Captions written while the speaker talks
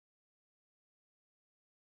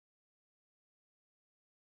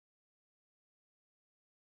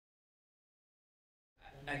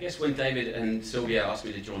I guess when David and Sylvia asked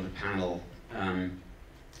me to join the panel,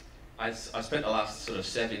 I spent the last sort of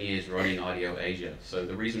 7 years running IDEO Asia. So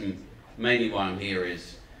the reason mainly why I'm here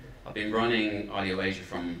is I've been running IDEO Asia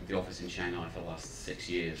from the office in Shanghai for the last 6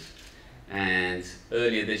 years. And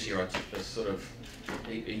earlier this year I took this sort of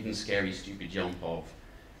even scary, stupid jump of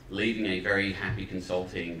leaving a very happy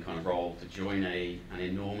consulting kind of role to join an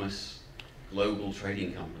enormous global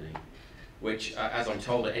trading company, which, as I'm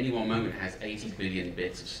told, at any one moment has 80 billion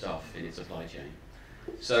bits of stuff in its supply chain.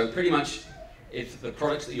 So pretty much, if the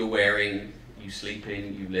products that you're wearing, you sleep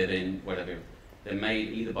in, you live in, whatever, they're made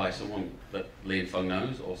either by someone that Li&Fung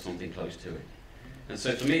knows or something close to it. And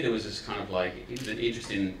so for me, there was this kind of like, it was an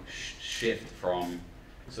interesting shift from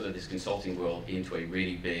sort of this consulting world into a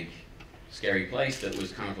really big, scary place that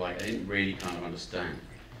was kind of like, I didn't really kind of understand.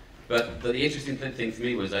 But the interesting thing for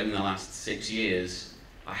me was over the last 6 years,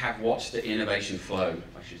 I have watched the innovation flow,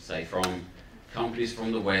 I should say, from companies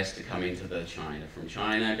from the West to come into China, from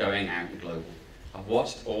China going out and global. I've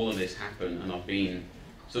watched all of this happen, and I've been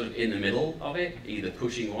sort of in the middle of it, either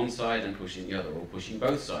pushing one side and pushing the other, or pushing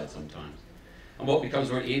both sides sometimes. And what becomes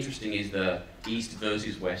really interesting is the East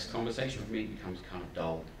versus West conversation for me becomes kind of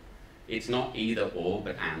dull. It's not either or,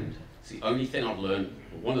 but and. It's the only thing I've learned,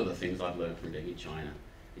 or one of the things I've learned from being in China,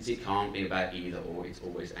 is it can't be about either or, it's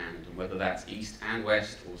always and whether that's East and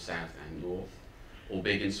West, or South and North, or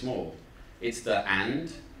big and small. It's the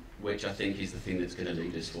and, which I think is the thing that's going to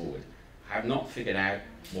lead us forward. I have not figured out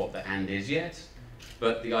what the and is yet,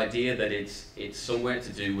 but the idea that it's somewhere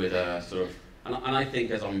to do with a sort of, and I think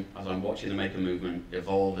as I'm watching the Maker movement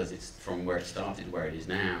evolve as it's from where it started to where it is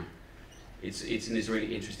now, it's in this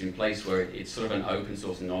really interesting place where it's sort of an open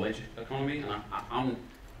source knowledge economy, and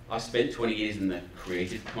I've spent 20 years in the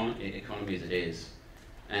creative economy as it is,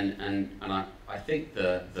 and I think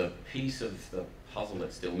the piece of the puzzle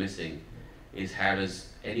that's still missing is how does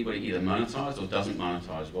anybody either monetize or doesn't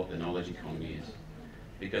monetize what the knowledge economy is.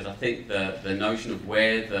 Because I think the notion of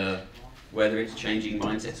whether it's changing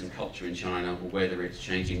mindsets and culture in China or whether it's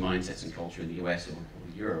changing mindsets and culture in the US or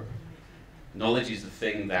Europe, knowledge is the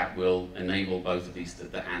thing that will enable both of these,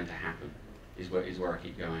 the and to happen, is where I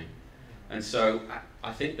keep going. And so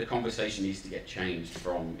I think the conversation needs to get changed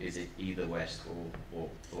from is it either West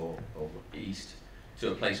or East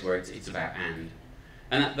to a place where it's about and.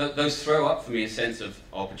 And those throw up for me a sense of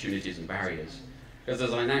opportunities and barriers. Because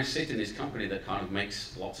as I now sit in this company that kind of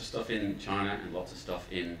makes lots of stuff in China and lots of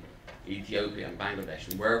stuff in Ethiopia and Bangladesh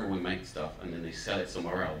and wherever we make stuff and then they sell it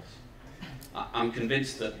somewhere else, I'm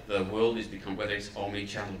convinced that the world is becoming, whether it's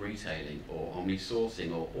omni-channel retailing or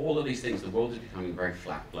omni-sourcing or all of these things, the world is becoming a very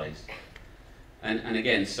flat place. And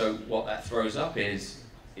again, so what that throws up is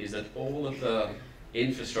that all of the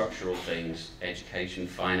infrastructural things, education,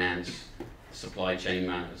 finance, supply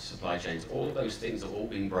chains, all of those things are all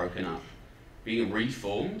being broken up, being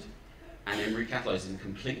reformed, and then recapitalized in a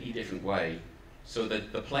completely different way, so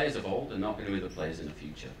that the players of old are not going to be the players in the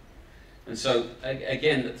future. And so,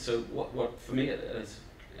 again, so what for me,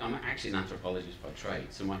 I'm actually an anthropologist by trade,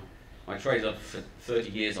 so my trade is for 30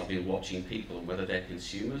 years I've been watching people and whether they're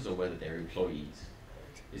consumers or whether they're employees.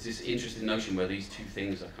 There's this interesting notion where these two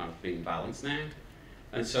things are kind of being balanced now.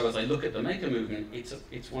 And so as I look at the Maker movement,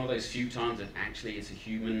 it's one of those few times that actually it's a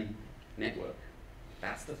human network.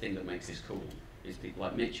 That's the thing that makes this cool, is people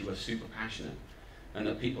like Mitch who are super passionate, and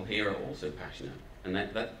that people here are also passionate. And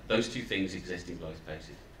that those two things exist in both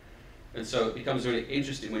places. And so it becomes really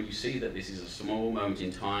interesting when you see that this is a small moment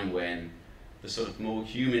in time when the sort of more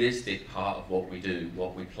humanistic part of what we do,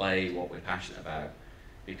 what we play, what we're passionate about,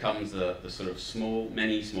 becomes the sort of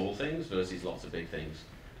many small things versus lots of big things.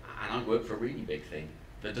 And I work for a really big thing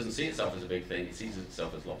that doesn't see itself as a big thing, it sees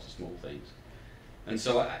itself as lots of small things. And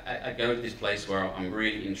so I go to this place where I'm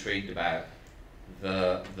really intrigued about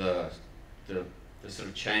the sort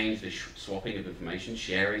of change, the swapping of information.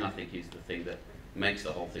 Sharing, I think, is the thing that makes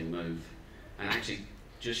the whole thing move. And actually,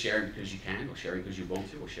 just sharing because you can, or sharing because you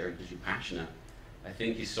want to, or sharing because you're passionate, I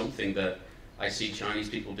think is something that I see Chinese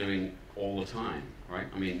people doing all the time, right?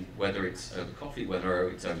 I mean, whether it's over coffee, whether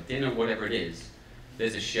it's over dinner, whatever it is,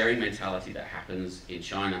 there's a sharing mentality that happens in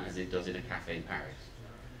China as it does in a cafe in Paris.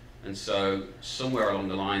 And so somewhere along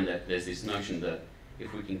the line that there's this notion that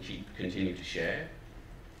if we can continue to share,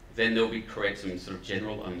 then there'll create some sort of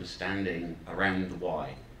general understanding around the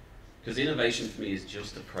why. Because innovation for me is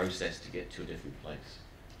just a process to get to a different place.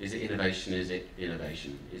 Is it innovation? Is it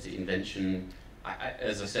innovation? Is it invention?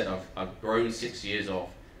 As I said, I've grown 6 years off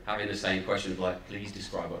having the same questions like, please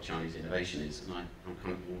describe what Chinese innovation is, and I'm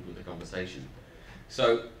kind of bored with the conversation.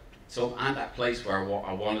 So I'm at that place where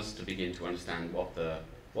I want us to begin to understand what the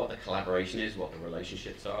collaboration is, what the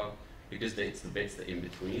relationships are, because it's the bits that are in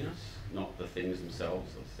between us, not the things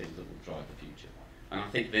themselves, are the things that will drive the future. And I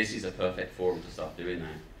think this is a perfect forum to start doing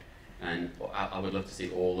that. And I would love to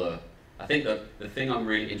see all the, I think that the thing I'm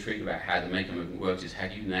really intrigued about how the Maker movement works is how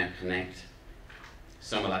do you now connect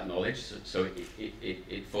some of that knowledge so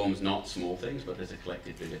it forms not small things, but there's a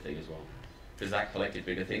collective bigger thing as well. Because that collective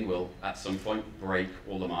bigger thing will, at some point, break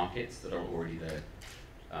all the markets that are already there.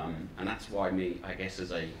 And that's why me, I guess,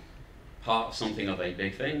 as a part of something of a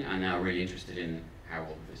big thing, I'm now really interested in how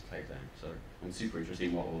all of this plays out. So I'm super interested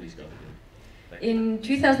in what all these guys are doing. In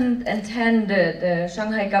 2010, the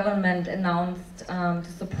Shanghai government announced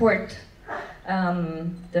to support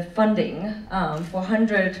the funding for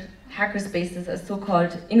 100 hackerspaces as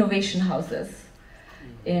so-called innovation houses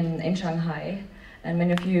in Shanghai. And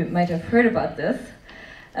many of you might have heard about this.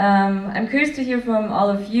 I'm curious to hear from all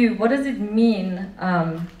of you, what does it mean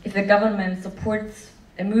if the government supports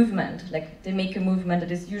a movement, like the Maker movement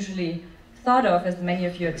that is usually thought of, as many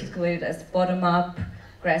of you articulated, as bottom-up,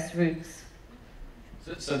 grassroots?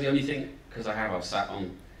 So the only thing, because I've sat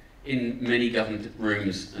in many government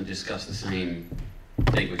rooms and discussed the same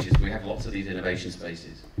thing, which is we have lots of these innovation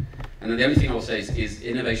spaces. And then the only thing I will say is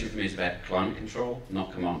innovation for me is about climate control,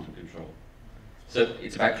 not command and control. So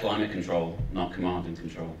it's about climate control, not command and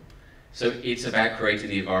control. So it's about creating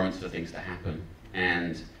the environments for things to happen.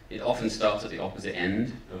 And it often starts at the opposite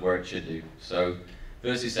end of where it should do. So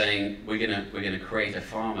versus saying, we're gonna create a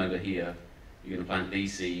farm over here, you're going to plant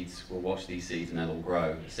these seeds, we'll watch these seeds and they'll all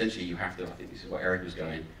grow. Essentially you have to, I think this is what Eric was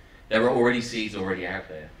going, there are already seeds already out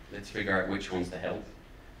there. Let's figure out which ones to help.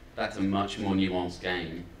 That's a much more nuanced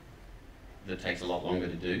game that takes a lot longer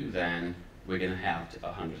to do than we're going to have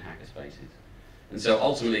 100 hacker spaces. And so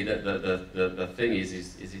ultimately the thing is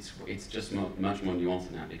it's just much more nuanced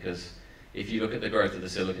than that, because if you look at the growth of the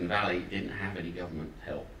Silicon Valley, it didn't have any government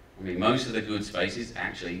help. I mean, most of the good spaces,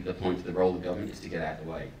 actually the point of the role of the government is to get out of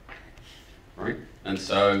the way. Right? And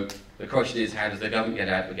so the question is, how does the government get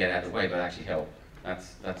out of the way but actually help?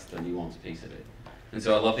 That's the nuanced piece of it. And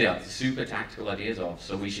so I love the super tactical ideas of,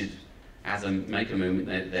 so we should, as a Maker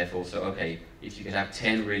movement, therefore, so okay, if you could have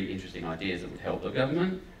 10 really interesting ideas that would help the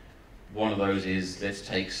government, one of those is, let's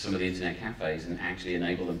take some of the internet cafes and actually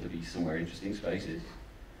enable them to be somewhere interesting spaces.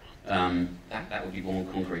 That would be one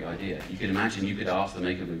concrete idea. You could imagine you could ask the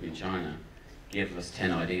Maker movement in China, give us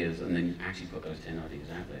 10 ideas, and then actually put those 10 ideas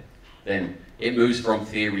out there. Then it moves from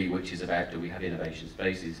theory, which is about do we have innovation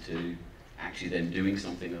spaces, to actually then doing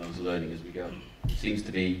something that I was learning as we go. It seems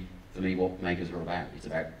to be, for me, what makers are about. It's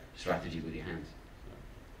about strategy with your hands.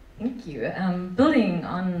 Thank you. Building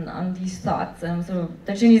on these thoughts, so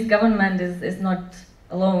the Chinese government is not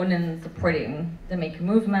alone in supporting the Maker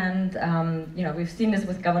movement. You know, we've seen this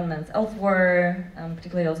with governments elsewhere,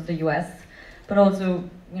 particularly also the US, but also,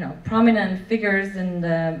 you know, prominent figures in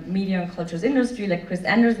the media and cultures industry, like Chris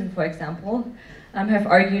Anderson, for example, have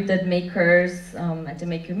argued that makers and the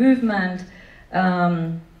Maker movement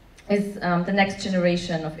is the next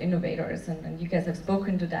generation of innovators, and you guys have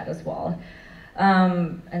spoken to that as well.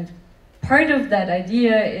 And part of that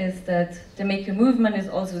idea is that the Maker movement is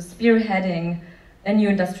also spearheading a new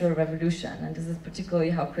industrial revolution, and this is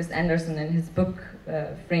particularly how Chris Anderson in his book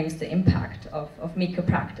frames the impact of maker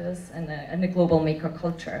practice and the global maker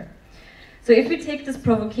culture. So if we take this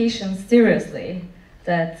provocation seriously,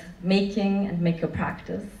 that making and maker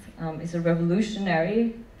practice is a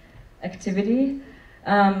revolutionary activity,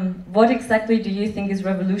 what exactly do you think is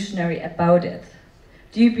revolutionary about it?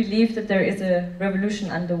 Do you believe that there is a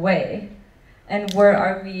revolution underway? And where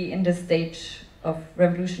are we in this stage of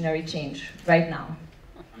revolutionary change right now?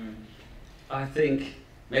 I think,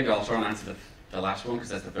 maybe I'll try and answer the last one, because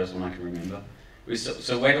that's the first one I can remember.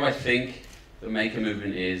 So where do I think the Maker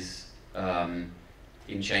movement is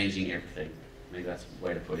in changing everything? Maybe that's the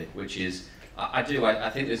way to put it, which is, I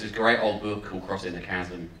think there's this great old book called Crossing the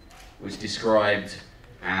Chasm, which described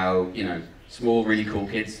how, you know, small, really cool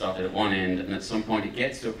kids started at one end, and at some point it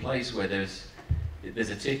gets to a place where there's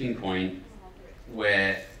a tipping point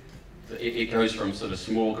where it goes from sort of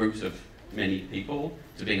small groups of many people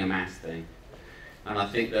to being a mass thing. And I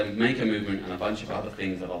think the Maker movement and a bunch of other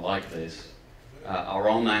things that are like this are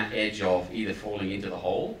on that edge of either falling into the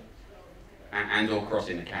hole and or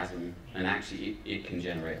crossing the chasm, and actually it can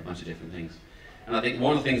generate a bunch of different things. And I think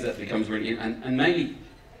one of the things that becomes really, and mainly,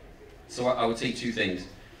 so I would say two things.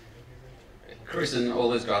 Chris and all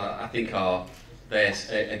those guys, I think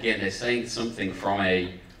they're saying something from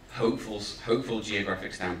a hopeful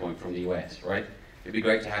geographic standpoint from the US, right? It'd be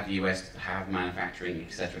great to have the US have manufacturing,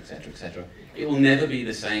 etc., etc., etc. It will never be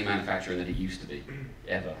the same manufacturing that it used to be,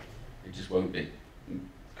 ever. It just won't be.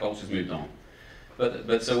 Culture's moved on.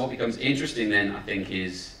 But so what becomes interesting then, I think,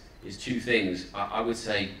 is is two things. I would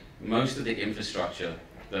say most of the infrastructure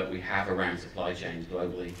that we have around supply chains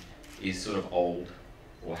globally is sort of old,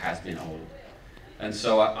 or has been old. And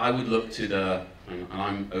so I would look to the, and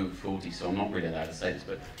I'm over 40, so I'm not really allowed to say this,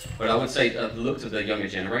 but I would say look to the younger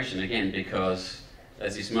generation again, because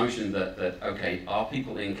there's this notion that, okay, are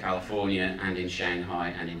people in California and in Shanghai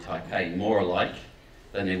and in Taipei more alike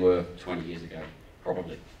than they were 20 years ago?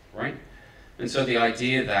 Probably, right? And so the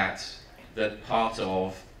idea that part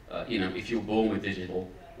of, if you're born with digital,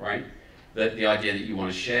 right, that the idea that you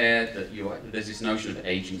want to share, that there's this notion of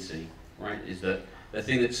agency, right, is that the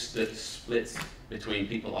thing that splits between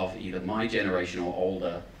people of either my generation or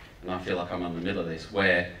older, and I feel like I'm in the middle of this,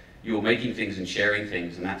 where you're making things and sharing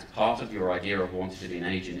things, and that's part of your idea of wanting to be an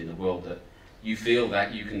agent in the world, that you feel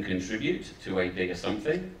that you can contribute to a bigger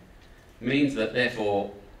something, means that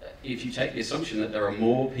therefore, if you take the assumption that there are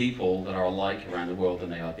more people that are alike around the world than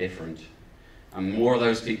they are different, and more of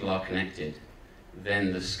those people are connected,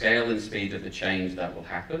 then the scale and speed of the change that will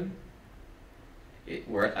happen,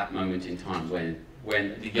 we're at that moment in time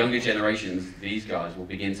when the younger generations, these guys, will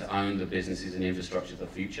begin to own the businesses and infrastructure of the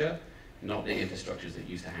future, not the infrastructures that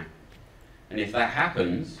used to happen. And if that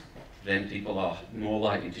happens, then people are more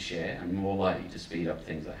likely to share and more likely to speed up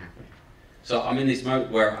things that happen. So I'm in this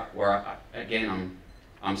mode where again,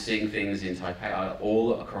 I'm seeing things in Taipei,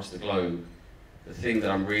 all across the globe. The thing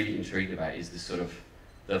that I'm really intrigued about is this sort of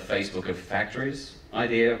the Facebook of factories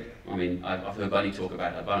idea. I mean, I've heard Bunny talk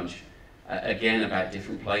about it a bunch. Again, about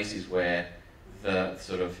different places where the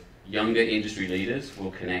sort of younger industry leaders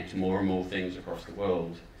will connect more and more things across the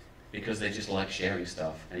world because they just like sharing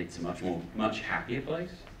stuff, and it's a much happier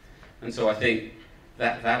place. And so I think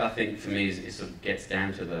that I think for me is sort of gets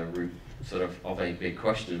down to the root sort of a big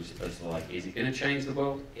question as like, is it going to change the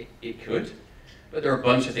world? It could, but there are a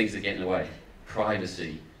bunch of things that get in the way.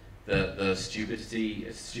 Privacy, the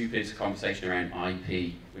stupid conversation around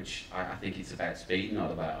IP, which I think it's about speed, not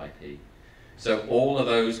about IP. So all of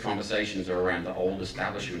those conversations are around the old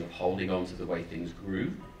establishment of holding on to the way things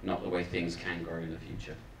grew, not the way things can grow in the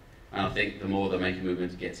future. And I think the more the maker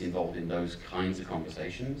movement gets involved in those kinds of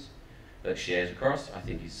conversations that shares across, I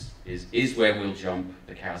think is where we'll jump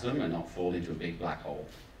the chasm and not fall into a big black hole.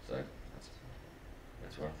 So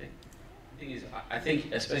that's what I think. The thing is, I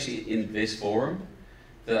think especially in this forum,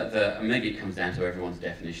 maybe it comes down to everyone's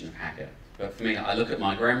definition of hacker. But for me, I look at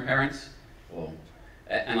my grandparents,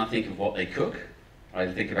 and I think of what they cook. I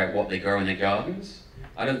think about what they grow in their gardens.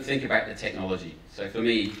 I don't think about the technology. So for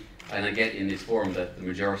me, and I get in this forum that the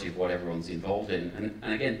majority of what everyone's involved in,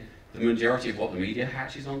 and again, the majority of what the media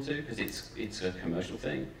hatches onto, because it's a commercial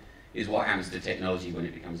thing, is what happens to technology when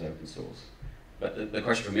it becomes open source. But the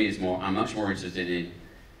question for me is I'm much more interested in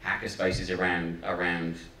hacker spaces around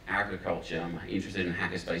agriculture. I'm interested in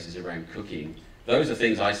hacker spaces around cooking. Those are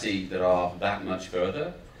things I see that are that much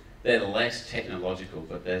further. They're less technological,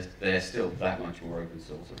 but they're still that much more open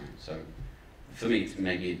source around. So for me,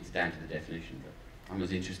 maybe it's down to the definition, but I'm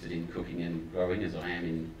as interested in cooking and growing as I am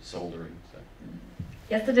in soldering. So.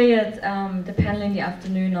 Yesterday at the panel in the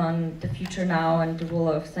afternoon on the future now and the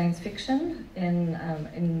role of science fiction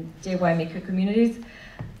in DIY maker communities,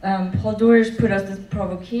 Paul Dorish put us this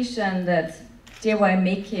provocation that DIY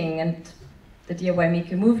making and the DIY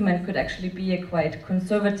maker movement could actually be a quite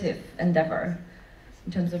conservative endeavor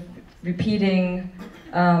in terms of repeating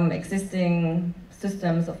existing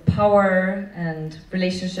systems of power and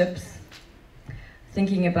relationships,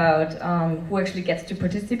 thinking about who actually gets to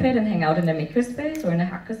participate and hang out in a makerspace or in a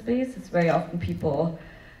hackerspace. It's very often people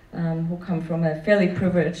who come from a fairly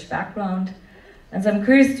privileged background. And so I'm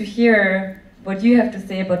curious to hear what you have to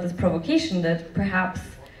say about this provocation that perhaps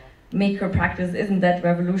maker practice isn't that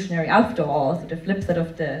revolutionary after all, so the flip side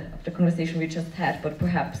of the conversation we just had, but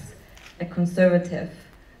perhaps a conservative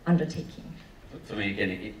undertaking. For me,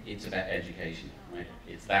 again, it's about education, right?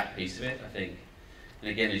 It's that piece of it, I think.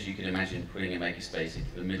 And again, as you can imagine, putting a makerspace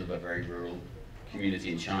into the middle of a very rural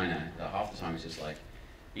community in China, half the time it's just like,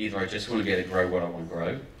 either I just want to be able to grow what I want to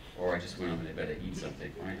grow, or I just want to be able to eat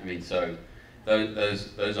something, right? I mean, so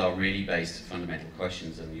those are really based fundamental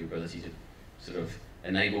questions, and the ability to sort of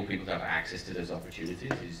enable people to have access to those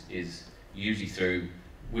opportunities is usually through,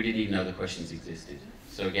 we didn't even know the questions existed.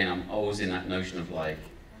 So again, I'm always in that notion of like,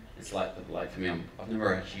 it's like for me, I've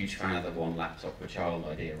never a huge fan of the one laptop per child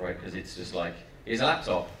idea, right? Because it's just like, here's a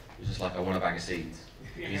laptop, it's just like, I want a bag of seeds.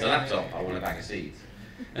 Here's a laptop, I want a bag of seeds.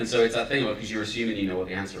 And so it's that thing, because you're assuming you know what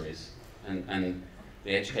the answer is. And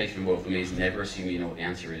the education world for me is never assume you know what the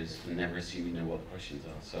answer is, and never assume you know what the questions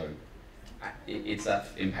are. So it's that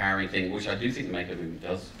empowering thing, which I do think the maker movement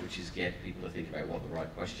does, which is get people to think about what the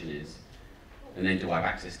right question is, And then do I have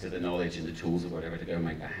access to the knowledge and the tools or whatever to go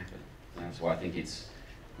make that happen? And that's why I think it's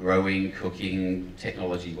growing, cooking,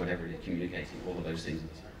 technology, whatever it is, communicating, all of those things at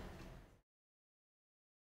the same time.